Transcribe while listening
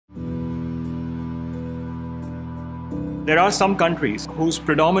There are some countries whose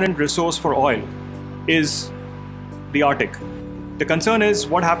predominant resource for oil is the Arctic. The concern is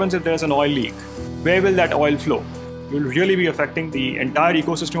what happens if there's an oil leak? Where will that oil flow? You'll really be affecting the entire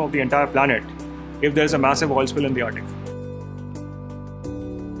ecosystem of the entire planet if there's a massive oil spill in the Arctic.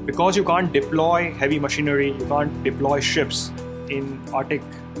 Because you can't deploy heavy machinery, you can't deploy ships in Arctic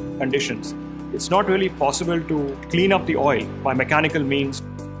conditions, it's not really possible to clean up the oil by mechanical means.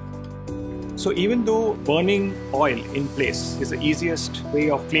 So even though burning oil in place is the easiest way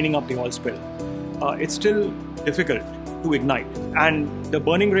of cleaning up the oil spill, it's still difficult to ignite and the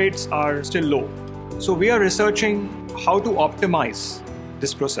burning rates are still low. So we are researching how to optimize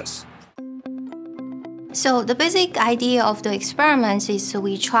this process. So the basic idea of the experiments is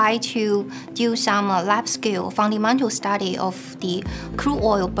we try to do some lab scale fundamental study of the crude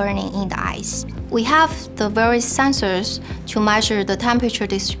oil burning in the ice. We have the various sensors to measure the temperature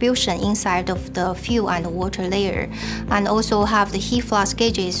distribution inside of the fuel and water layer, and also have the heat flux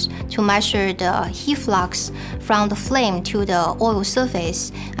gauges to measure the heat flux from the flame to the oil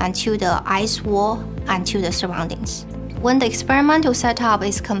surface and to the ice wall and to the surroundings. When the experimental setup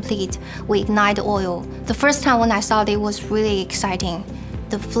is complete, we ignite the oil. The first time when I saw it was really exciting.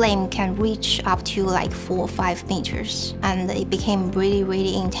 The flame can reach up to like 4 or 5 meters, and it became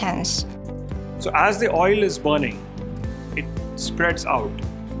really intense. So as the oil is burning, it spreads out,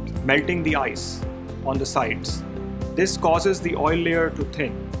 melting the ice on the sides. This causes the oil layer to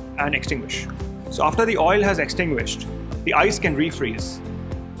thin and extinguish. So after the oil has extinguished, the ice can refreeze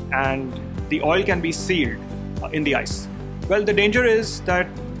and the oil can be sealed in the ice. Well, the danger is that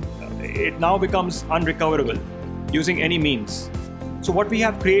it now becomes unrecoverable using any means. So what we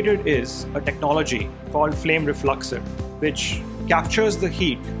have created is a technology called flame refluxer, which captures the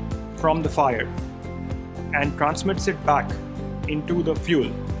heat from the fire and transmits it back into the fuel,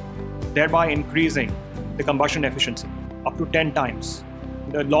 thereby increasing the combustion efficiency up to 10 times.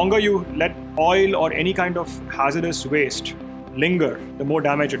 The longer you let oil or any kind of hazardous waste linger, the more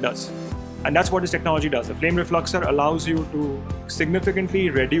damage it does. And that's what this technology does. The flame refluxer allows you to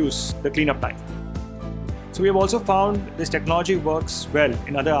significantly reduce the cleanup time. So we have also found this technology works well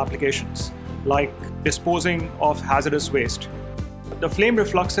in other applications, like disposing of hazardous waste. The flame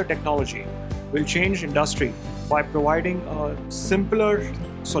refluxer technology will change industry by providing a simpler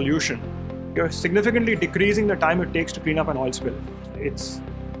solution. You're significantly decreasing the time it takes to clean up an oil spill. It's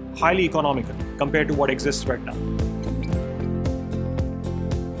highly economical compared to what exists right now.